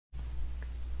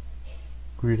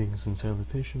Greetings and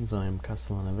salutations, I am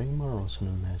Castellan of Ingmar, also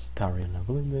known as Tarian of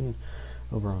Linden,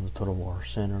 over on the Total War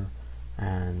Center,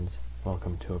 and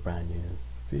welcome to a brand new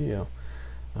video.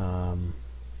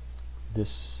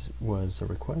 This was a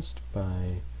request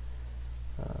by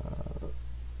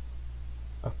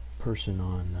a person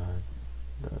on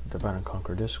the Divide and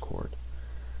Conquer Discord,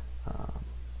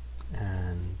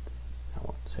 and I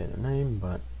won't say their name,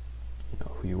 but you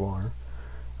know who you are.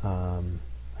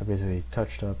 I basically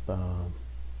touched up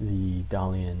the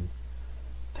Dalian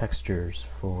textures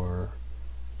from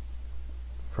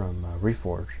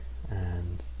Reforged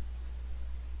and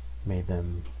made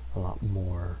them a lot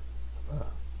more of a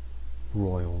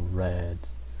royal red,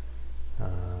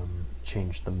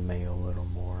 changed the mail a little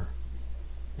more,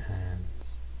 and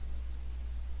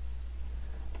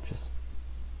just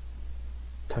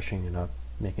touching it up,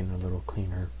 making it a little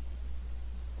cleaner.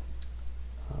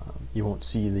 You won't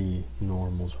see the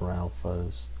normals or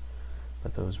alphas,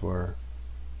 but those were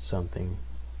something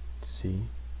to see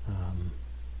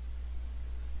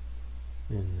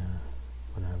when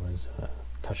I was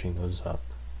touching those up.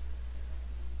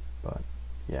 But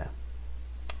yeah,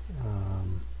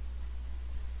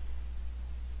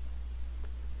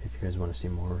 if you guys want to see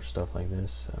more stuff like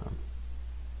this,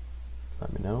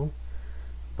 let me know,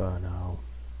 but I'll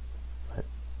let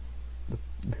the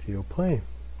video play,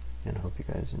 and I hope you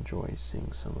guys enjoy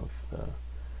seeing some of the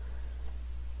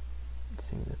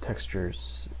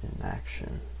textures in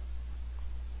action.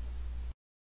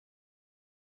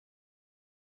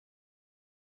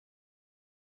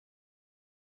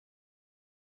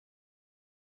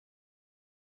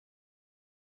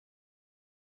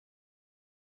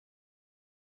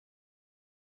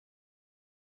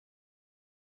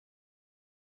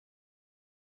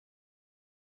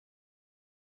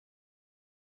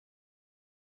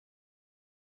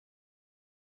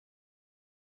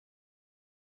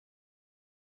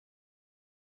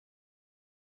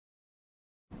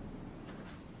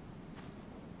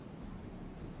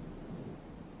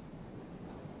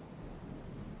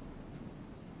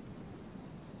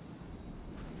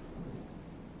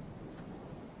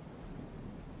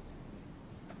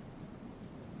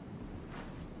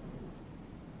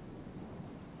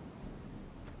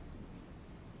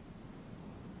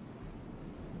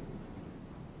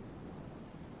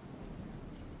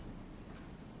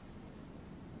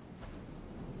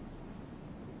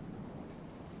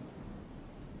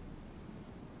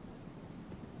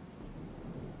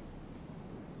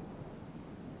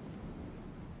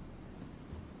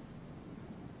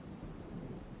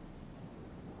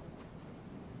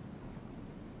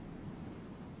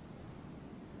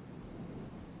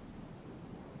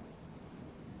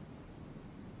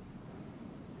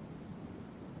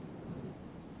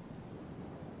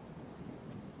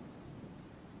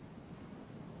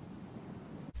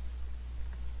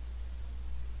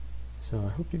 So I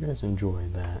hope you guys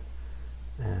enjoyed that,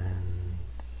 and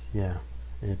yeah,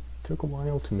 it took a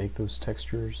while to make those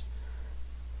textures,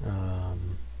 but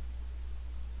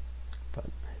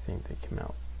I think they came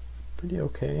out pretty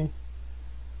okay.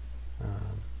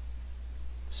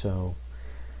 So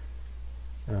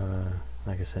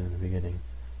like I said in the beginning,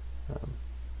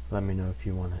 let me know if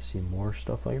you want to see more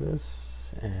stuff like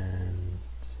this, and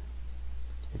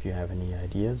if you have any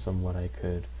ideas on what I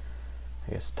could,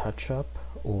 I guess, touch up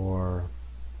or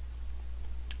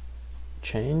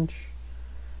change,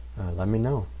 let me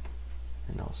know,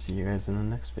 and I'll see you guys in the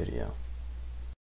next video.